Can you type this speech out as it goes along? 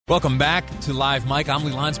Welcome back to Live Mike. I'm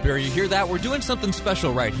Lee Lonsberry. You hear that? We're doing something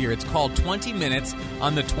special right here. It's called 20 Minutes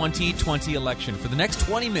on the 2020 election. For the next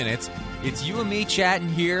 20 minutes, it's you and me chatting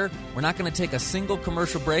here. We're not going to take a single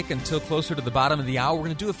commercial break until closer to the bottom of the hour. We're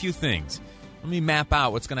going to do a few things. Let me map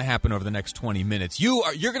out what's going to happen over the next 20 minutes. You're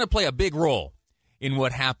going to play a big role in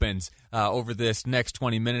what happens over this next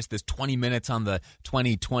 20 minutes, this 20 minutes on the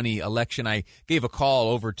 2020 election. I gave a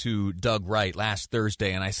call over to Doug Wright last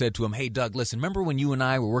Thursday, and I said to him, hey, Doug, listen, remember when you and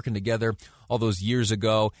I were working together all those years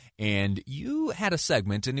ago, and you had a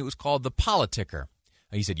segment, and it was called The Politicker?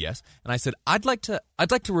 He said, yes. And I said, I'd like to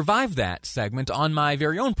revive that segment on my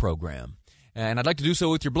very own program, and I'd like to do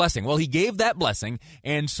so with your blessing. Well, he gave that blessing,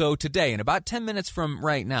 and so today, in about 10 minutes from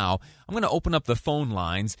right now, I'm going to open up the phone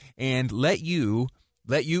lines and let you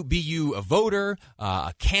be a voter,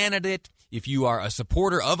 a candidate, if you are a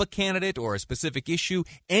supporter of a candidate or a specific issue,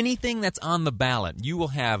 anything that's on the ballot. You will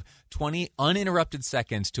have 20 uninterrupted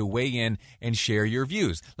seconds to weigh in and share your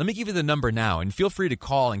views. Let me give you the number now, and feel free to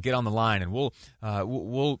call and get on the line, and we'll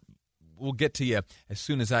get to you as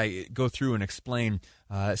soon as I go through and explain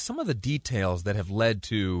some of the details that have led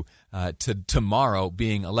to tomorrow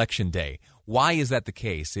being Election Day. Why is that the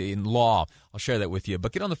case? In law, I'll share that with you.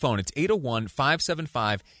 But get on the phone. It's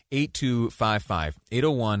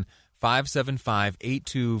 801-575-8255.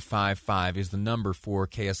 801-575-8255 is the number for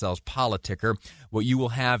KSL's Politicker. What you will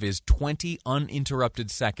have is 20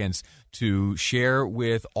 uninterrupted seconds to share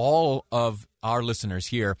with all of our listeners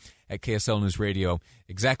here at KSL News Radio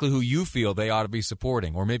exactly who you feel they ought to be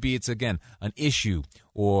supporting. Or maybe it's, again, an issue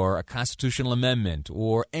or a constitutional amendment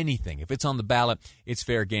or anything. If it's on the ballot, it's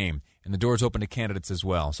fair game. And the door's open to candidates as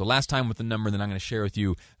well. So last time with the number, then I'm going to share with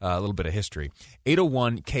you a little bit of history.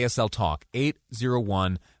 801-KSL-TALK,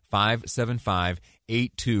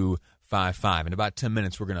 801-575-8255. In about 10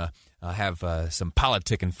 minutes, we're going to have some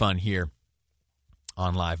politicking fun here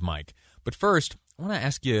on Live Mike. But first, I want to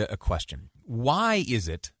ask you a question. Why is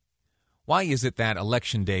it that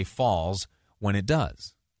Election Day falls when it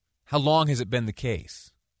does? How long has it been the case?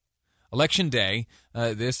 Election Day,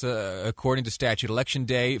 according to statute, Election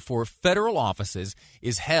Day for federal offices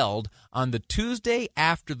is held on the Tuesday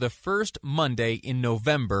after the first Monday in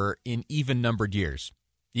November in even-numbered years.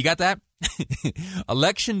 You got that?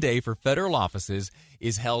 Election Day for federal offices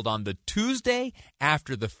is held on the Tuesday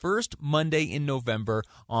after the first Monday in November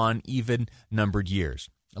on even-numbered years.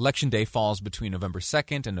 Election Day falls between November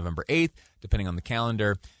 2nd and November 8th, depending on the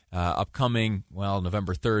calendar. Upcoming,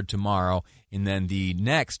 November 3rd tomorrow, and then the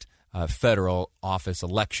next federal office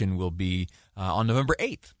election will be on November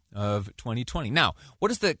 8th of 2020. Now, what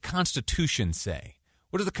does the Constitution say?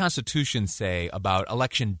 What does the Constitution say about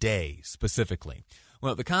Election Day specifically?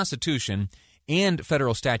 Well, the Constitution and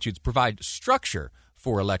federal statutes provide structure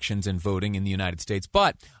for elections and voting in the United States,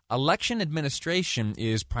 but election administration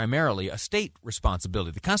is primarily a state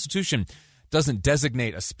responsibility. The Constitution doesn't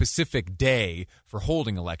designate a specific day for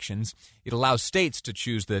holding elections. It allows states to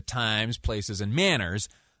choose the times, places, and manners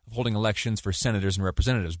of holding elections for senators and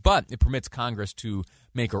representatives, but it permits Congress to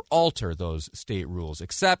make or alter those state rules,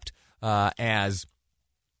 except as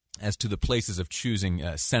to the places of choosing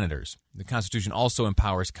senators. The Constitution also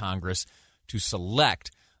empowers Congress to select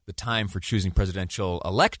the time for choosing presidential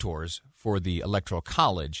electors for the Electoral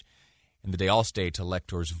College, and the day all state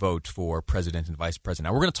electors vote for president and vice president.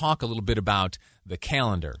 Now, we're going to talk a little bit about the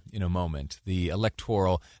calendar in a moment, the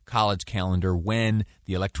Electoral College calendar, when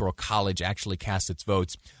the Electoral College actually casts its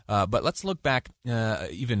votes. But let's look back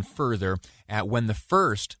even further at when the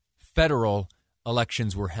first federal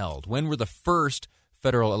elections were held. When were the first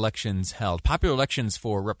federal elections held? Popular elections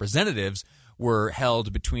for representatives were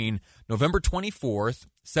held between November 24th,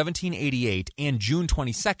 1788, and June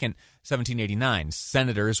 22nd, 1789.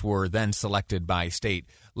 Senators were then selected by state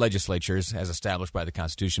legislatures as established by the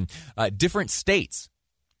Constitution. Different states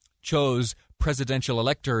chose presidential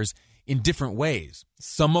electors in different ways.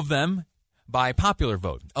 Some of them by popular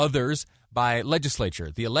vote, others by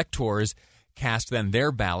legislature. The electors cast then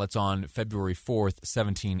their ballots on February 4th,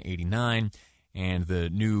 1789, and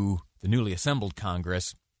the newly assembled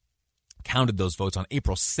Congress counted those votes on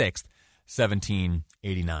April 6th,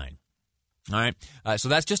 1789. All right, so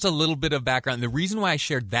that's just a little bit of background. The reason why I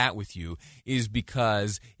shared that with you is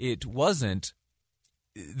because this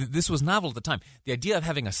was novel at the time. The idea of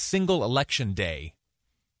having a single election day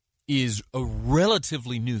is a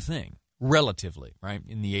relatively new thing, right,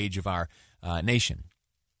 in the age of our nation.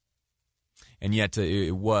 And yet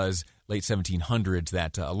it was late 1700s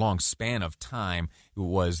that a long span of time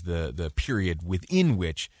was the period within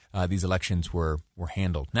which these elections were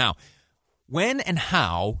handled. Now, when and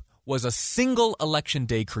how was a single election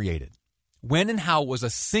day created? When and how was a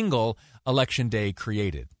single election day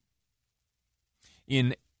created?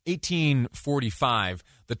 In 1845,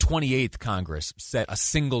 the 28th Congress set a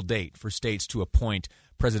single date for states to appoint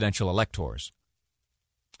presidential electors.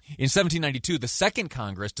 In 1792, the Second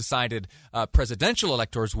Congress decided presidential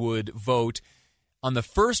electors would vote on the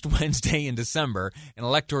first Wednesday in December, and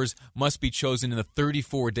electors must be chosen in the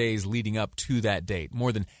 34 days leading up to that date.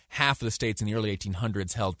 More than half of the states in the early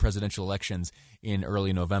 1800s held presidential elections in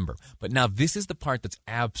early November. But now this is the part that's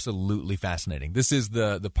absolutely fascinating. This is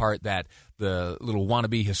the part that the little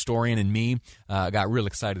wannabe historian in me got real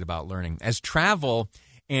excited about learning. As travel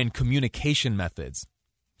and communication methods,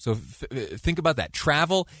 so think about that,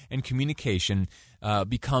 travel and communication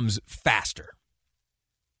becomes faster.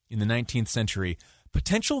 In the 19th century,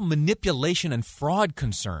 potential manipulation and fraud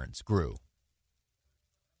concerns grew.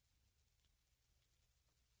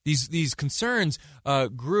 These concerns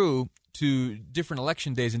grew to different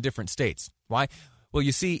election days in different states. Why? Well,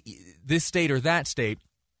 you see, this state or that state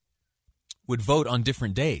would vote on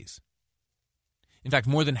different days. In fact,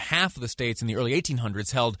 more than half of the states in the early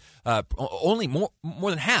 1800s held more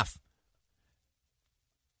than half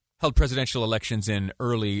held presidential elections in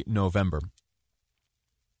early November.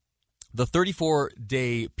 The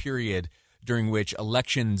 34-day period during which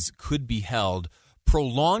elections could be held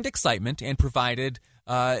prolonged excitement and provided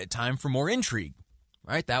time for more intrigue.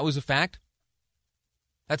 Right? That was a fact.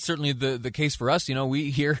 That's certainly the case for us. You know,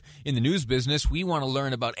 we here in the news business, we want to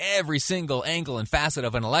learn about every single angle and facet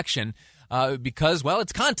of an election because, well,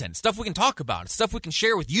 it's content, stuff we can talk about, stuff we can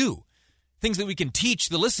share with you, things that we can teach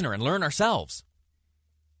the listener and learn ourselves.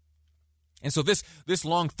 And so this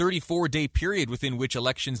long 34-day period within which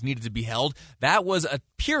elections needed to be held, that was a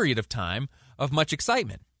period of time of much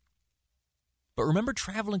excitement. But remember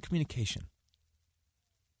travel and communication.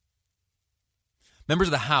 Members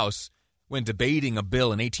of the House, when debating a bill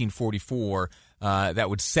in 1844 that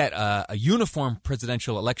would set a uniform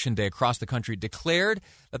presidential election day across the country, declared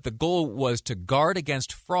that the goal was to guard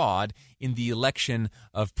against fraud in the election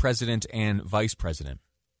of president and vice president.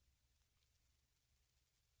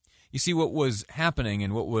 You see, what was happening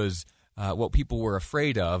and what people were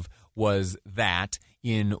afraid of was that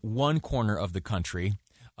in one corner of the country,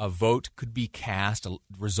 a vote could be cast,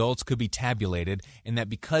 results could be tabulated, and that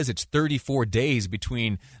because it's 34 days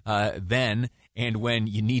between then and when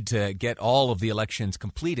you need to get all of the elections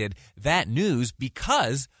completed, that news,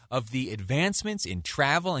 because of the advancements in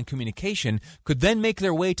travel and communication, could then make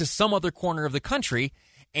their way to some other corner of the country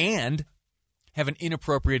and have an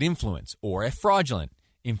inappropriate influence or a fraudulent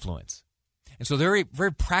influence. And so there are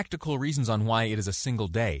very practical reasons on why it is a single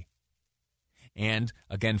day. And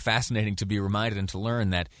again, fascinating to be reminded and to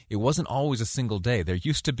learn that it wasn't always a single day. There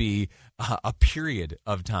used to be a period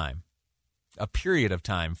of time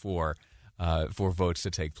for votes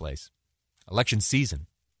to take place. Election season.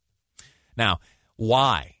 Now,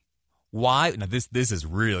 why? Now this is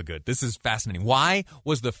real good. This is fascinating. Why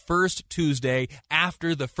was the first Tuesday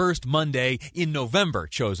after the first Monday in November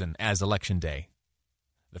chosen as election day?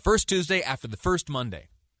 The first Tuesday after the first Monday.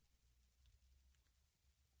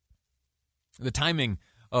 The timing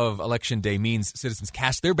of Election Day means citizens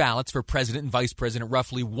cast their ballots for president and vice president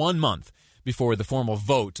roughly 1 month before the formal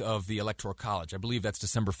vote of the Electoral College. I believe that's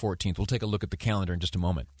December 14th. We'll take a look at the calendar in just a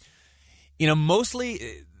moment.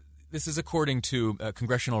 This is according to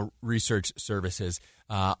Congressional Research Services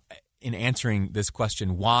in answering this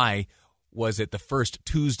question, why was it the first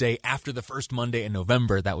Tuesday after the first Monday in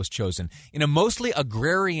November that was chosen? In a mostly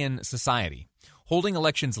agrarian society, holding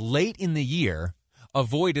elections late in the year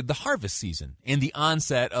avoided the harvest season and the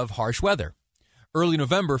onset of harsh weather. Early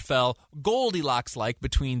November fell Goldilocks-like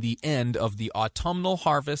between the end of the autumnal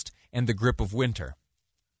harvest and the grip of winter.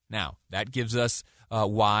 Now, that gives us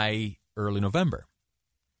why early November.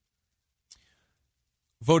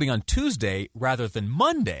 Voting on Tuesday rather than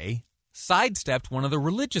Monday sidestepped one of the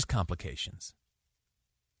religious complications.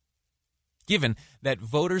 Given that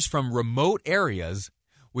voters from remote areas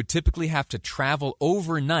would typically have to travel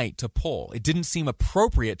overnight to poll, it didn't seem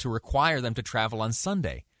appropriate to require them to travel on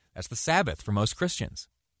Sunday. That's the Sabbath for most Christians.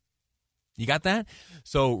 You got that?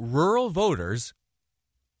 So rural voters,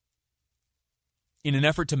 in an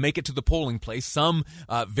effort to make it to the polling place, some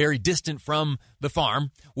very distant from the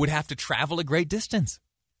farm, would have to travel a great distance.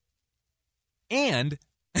 And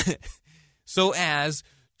so as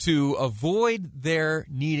to avoid their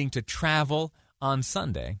needing to travel on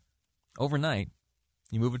Sunday overnight,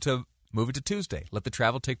 you move it to Tuesday. Let the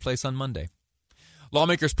travel take place on Monday.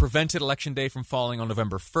 Lawmakers prevented Election Day from falling on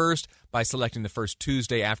November 1st by selecting the first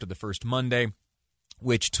Tuesday after the first Monday,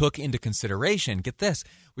 which took into consideration, get this,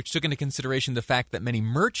 the fact that many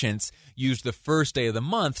merchants used the first day of the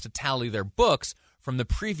month to tally their books from the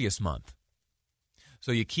previous month.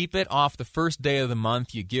 So you keep it off the first day of the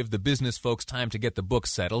month. You give the business folks time to get the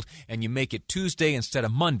books settled, and you make it Tuesday instead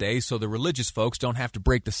of Monday so the religious folks don't have to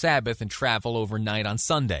break the Sabbath and travel overnight on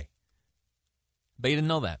Sunday. Bet you didn't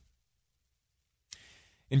know that.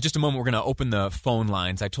 In just a moment, we're going to open the phone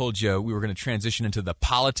lines. I told you we were going to transition into the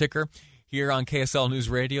Politicker here on KSL News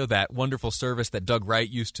Radio, that wonderful service that Doug Wright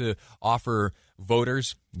used to offer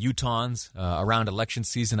voters, Utahns, around election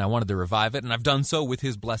season. I wanted to revive it, and I've done so with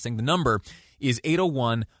his blessing. The number is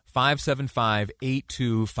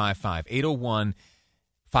 801-575-8255,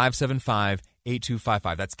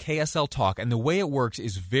 801-575-8255. That's KSL Talk, and the way it works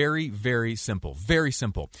is very, very simple. Very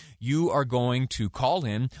simple. You are going to call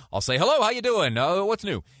in. I'll say, hello, how you doing? What's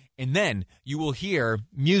new? And then you will hear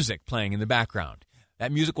music playing in the background. That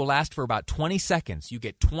music will last for about 20 seconds. You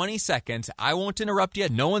get 20 seconds. I won't interrupt you.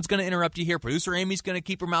 No one's going to interrupt you here. Producer Amy's going to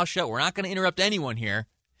keep her mouth shut. We're not going to interrupt anyone here.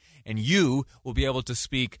 And you will be able to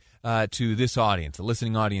speak to this audience, the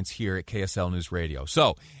listening audience here at KSL News Radio.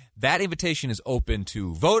 So that invitation is open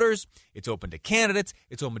to voters. It's open to candidates.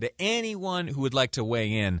 It's open to anyone who would like to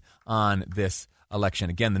weigh in on this election.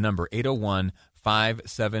 Again, the number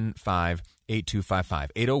 801-575-8255.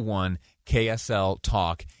 801 KSL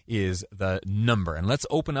Talk is the number. And let's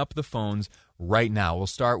open up the phones right now. We'll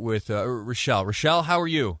start with Rochelle. Rochelle, how are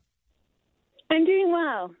you? I'm doing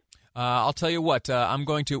well. I'll tell you what, I'm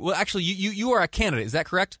going to... Well, actually, you are a candidate. Is that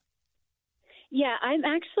correct? Yeah, I'm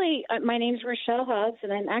actually... my name's Rochelle Hobbs,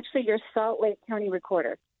 and I'm actually your Salt Lake County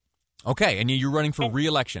recorder. Okay, and you're running for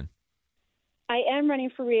re-election. I am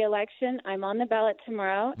running for re-election. I'm on the ballot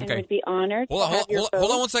tomorrow, and would be honored Hold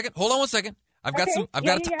on one second. I've got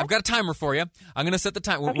a timer for you. I'm going to set the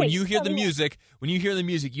time. Okay, when you hear the music,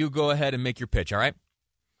 you go ahead and make your pitch, all right?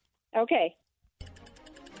 Okay.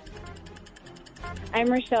 I'm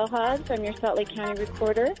Rochelle Hobbs. I'm your Salt Lake County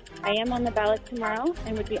recorder. I am on the ballot tomorrow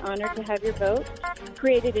and would be honored to have your vote.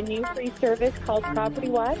 Created a new free service called Property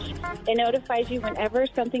Watch. It notifies you whenever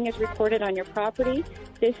something is recorded on your property.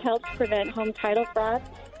 This helps prevent home title fraud.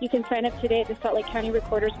 You can sign up today at the Salt Lake County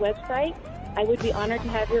Recorder's website. I would be honored to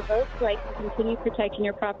have your vote so I can continue protecting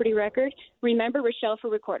your property record. Remember, Rochelle for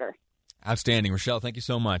recorder. Outstanding. Rochelle, thank you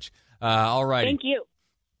so much. All right. Thank you.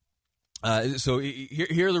 So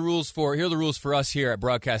here are the rules for us here at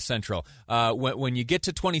Broadcast Central. When you get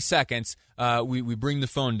to 20 seconds, we bring the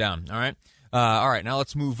phone down. All right. All right. Now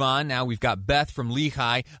let's move on. Now we've got Beth from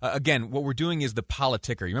Lehigh. Again, what we're doing is the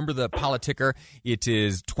Politicker. You remember the Politicker? It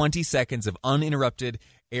is 20 seconds of uninterrupted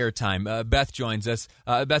airtime. Beth joins us.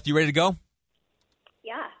 Beth, you ready to go?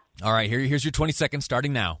 Yeah. All right. Here's your 20 seconds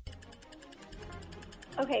starting now.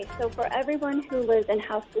 Okay, so for everyone who lives in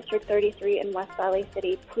House District 33 in West Valley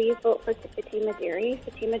City, please vote for Fatima Deary.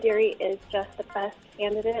 Fatima Deary is just the best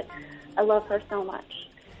candidate. I love her so much.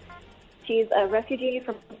 She's a refugee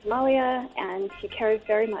from Somalia, and she cares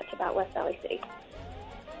very much about West Valley City.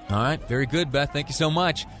 All right, very good, Beth. Thank you so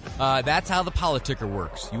much. That's how the Politicker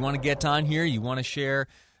works. You want to get on here, you want to share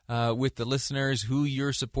with the listeners who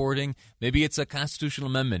you're supporting. Maybe it's a constitutional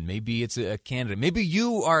amendment. Maybe it's a candidate. Maybe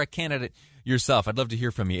you are a candidate yourself. I'd love to hear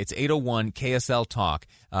from you. It's 801 KSL Talk.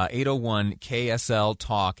 801 KSL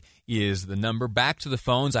Talk is the number. Back to the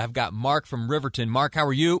phones. I've got Mark from Riverton. Mark, how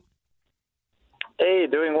are you? Hey,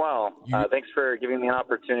 doing well. Thanks for giving me an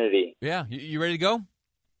opportunity. Yeah, you ready to go?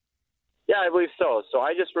 Yeah, I believe so. So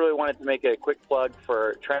I just really wanted to make a quick plug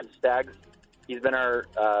for Trent Staggs. He's been our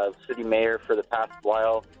city mayor for the past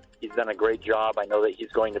while. He's done a great job. I know that he's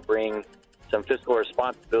going to bring some fiscal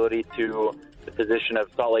responsibility to the position of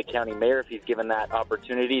Salt Lake County mayor if he's given that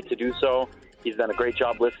opportunity to do so. He's done a great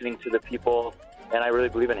job listening to the people, and I really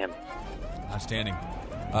believe in him. Outstanding.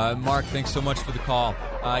 Mark, thanks so much for the call.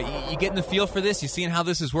 You getting the feel for this? You seeing how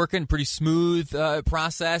this is working? Pretty smooth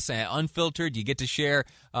process and unfiltered. You get to share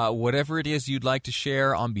whatever it is you'd like to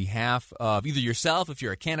share on behalf of either yourself, if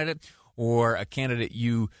you're a candidate, or a candidate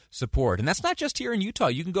you support. And that's not just here in Utah.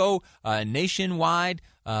 You can go nationwide,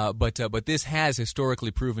 but this has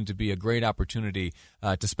historically proven to be a great opportunity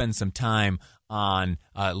to spend some time on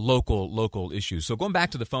local issues. So going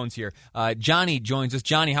back to the phones here, Johnny joins us.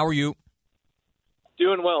 Johnny, how are you?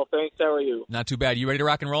 Doing well, thanks. How are you? Not too bad. You ready to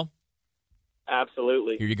rock and roll?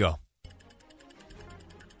 Absolutely. Here you go.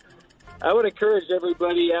 I would encourage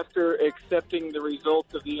everybody, after accepting the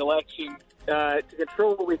results of the election, to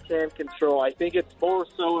control what we can control. I think it's more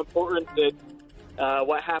so important that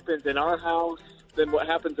what happens in our house than what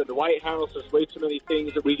happens in the White House. There's way too many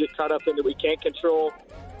things that we get caught up in that we can't control.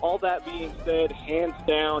 All that being said, hands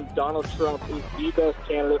down, Donald Trump is the best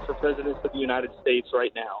candidate for president of the United States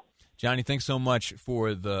right now. Johnny, thanks so much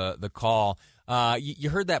for the call. You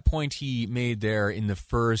heard that point he made there in the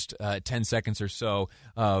first 10 seconds or so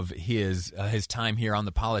of his time here on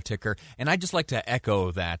the Politicker, and I'd just like to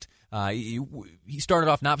echo that. He started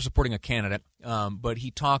off not supporting a candidate, but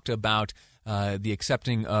he talked about the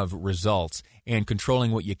accepting of results and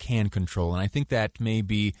controlling what you can control. And I think that may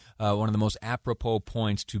be one of the most apropos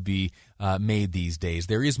points to be made these days.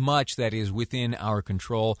 There is much that is within our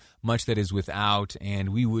control, much that is without,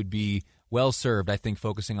 and we would be well served, I think,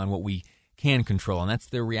 focusing on what we can control, and that's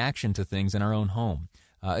the reaction to things in our own home.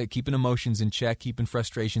 Keeping emotions in check, keeping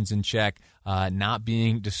frustrations in check, not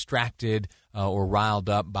being distracted or riled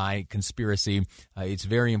up by conspiracy. It's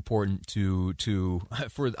very important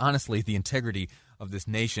for honestly the integrity of this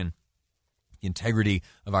nation, the integrity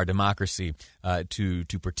of our democracy, to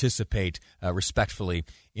participate respectfully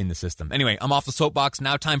in the system. Anyway, I'm off the soapbox.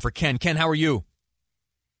 Now time for Ken. Ken, how are you?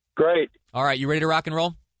 Great. All right, you ready to rock and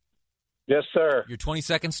roll? Yes, sir. Your 20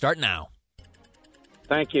 seconds start now.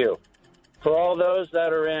 Thank you. For all those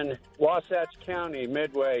that are in Wasatch County,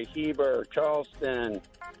 Midway, Heber, Charleston,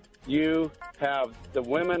 you have the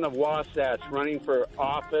women of Wasatch running for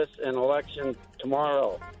office and election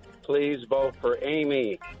tomorrow. Please vote for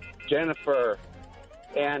Amy, Jennifer,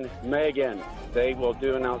 and Megan. They will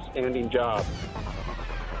do an outstanding job.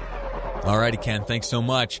 All righty, Ken. Thanks so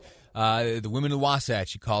much. The women of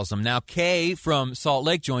Wasatch, he calls them. Now, Kay from Salt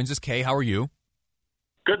Lake joins us. Kay, how are you?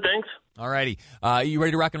 Good, thanks. All righty. You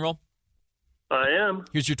ready to rock and roll? I am.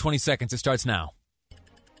 Here's your 20 seconds. It starts now.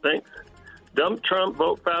 Thanks. Dump Trump,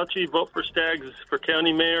 vote Fauci, vote for Staggs for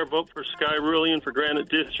county mayor, vote for Sky Rulian for Granite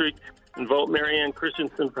District, and vote Marianne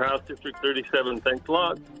Christensen for House District 37. Thanks a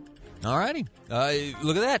lot. All righty.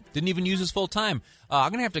 Look at that. Didn't even use his full time.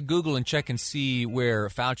 I'm going to have to Google and check and see where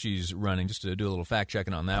Fauci's running, just to do a little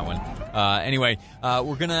fact-checking on that one. Anyway,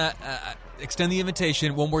 we're going to extend the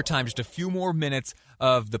invitation one more time, just a few more minutes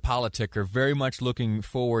of the Politicker. Very much looking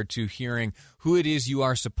forward to hearing who it is you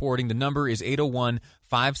are supporting. The number is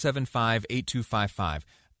 801-575-8255.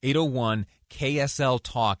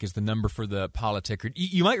 801-KSL-TALK is the number for the Politicker.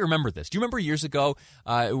 You might remember this. Do you remember years ago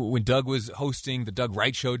when Doug was hosting the Doug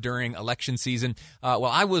Wright Show during election season? Well,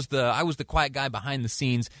 I was the quiet guy behind the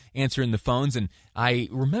scenes answering the phones, and I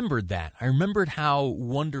remembered that. I remembered how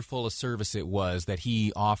wonderful a service it was that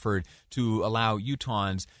he offered to allow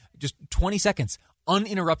Utahns just 20 seconds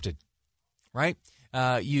uninterrupted, right?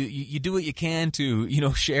 You do what you can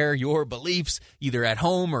to, share your beliefs either at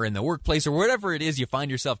home or in the workplace or wherever it is you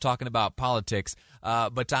find yourself talking about politics.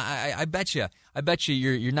 But I bet you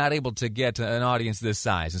you're not able to get an audience this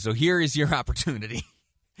size. And so here is your opportunity.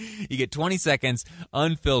 You get 20 seconds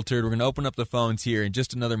unfiltered. We're going to open up the phones here in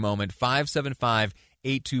just another moment.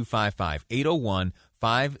 575-8255.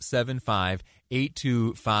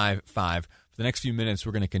 801-575-8255. For the next few minutes,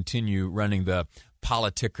 we're going to continue running the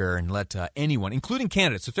Politicker and let anyone, including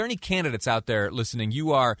candidates. If there are any candidates out there listening,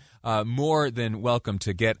 you are more than welcome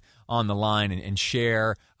to get on the line and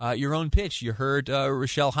share your own pitch. You heard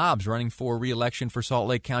Rochelle Hobbs running for re-election for Salt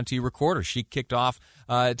Lake County Recorder. She kicked off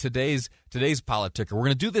today's Politicker. We're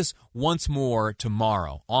going to do this once more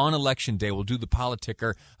tomorrow. On Election Day, we'll do the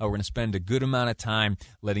Politicker. We're going to spend a good amount of time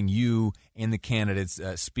letting you and the candidates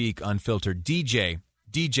speak unfiltered. DJ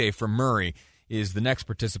from Murray is the next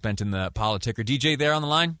participant in the Politicker. DJ, there on the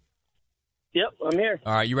line? Yep, I'm here.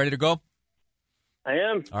 All right, you ready to go? I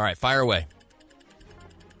am. All right, fire away.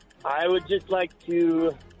 I would just like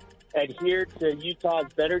to adhere to Utah's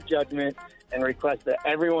better judgment and request that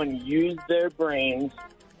everyone use their brains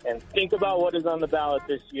and think about what is on the ballot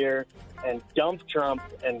this year and dump Trump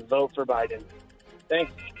and vote for Biden.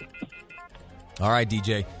 Thanks. All right,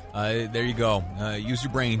 DJ. There you go. Use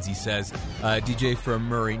your brains, he says. DJ from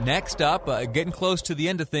Murray. Next up, getting close to the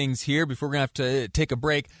end of things here before we're going to have to take a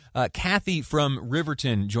break, Kathy from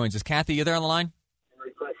Riverton joins us. Kathy, you there on the line?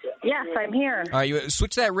 Yes, I'm here. All right, you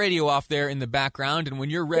switch that radio off there in the background, and when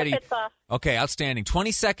you're ready... Yep, it's off. Okay, outstanding.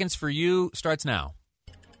 20 seconds for you. Starts now.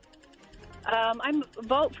 I'm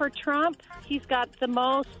vote for Trump. He's got the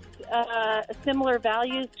most similar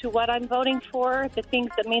values to what I'm voting for, the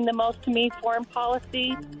things that mean the most to me, foreign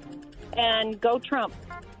policy, and go Trump.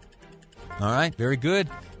 All right, very good.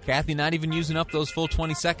 Kathy not even using up those full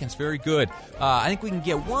 20 seconds. Very good. I think we can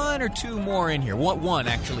get one or two more in here. One,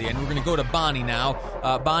 actually, and we're going to go to Bonnie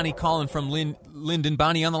now. Bonnie calling from Linden.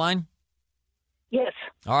 Bonnie on the line? Yes.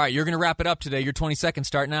 All right, you're going to wrap it up today. Your 20 seconds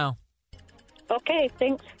start now. Okay,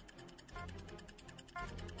 thanks.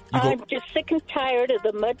 I'm just sick and tired of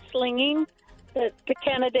the mudslinging that the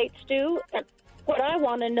candidates do. And what I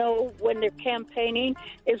want to know when they're campaigning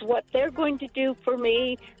is what they're going to do for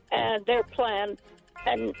me and their plan,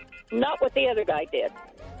 and not what the other guy did.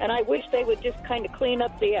 And I wish they would just kind of clean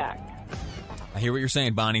up the act. I hear what you're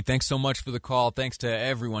saying, Bonnie. Thanks so much for the call. Thanks to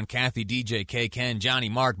everyone, Kathy, DJ, Kay, Ken, Johnny,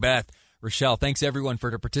 Mark, Beth, Rochelle. Thanks, everyone,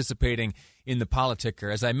 for participating in the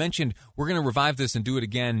Politicker. As I mentioned, we're going to revive this and do it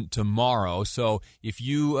again tomorrow. So if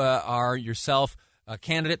you are yourself a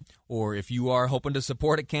candidate, or if you are hoping to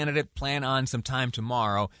support a candidate, plan on some time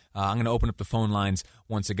tomorrow. I'm going to open up the phone lines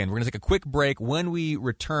once again. We're going to take a quick break. When we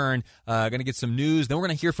return, going to get some news. Then we're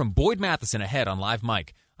going to hear from Boyd Matheson ahead on Live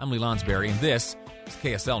Mike. I'm Lee Lonsberry, and this is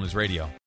KSL News Radio.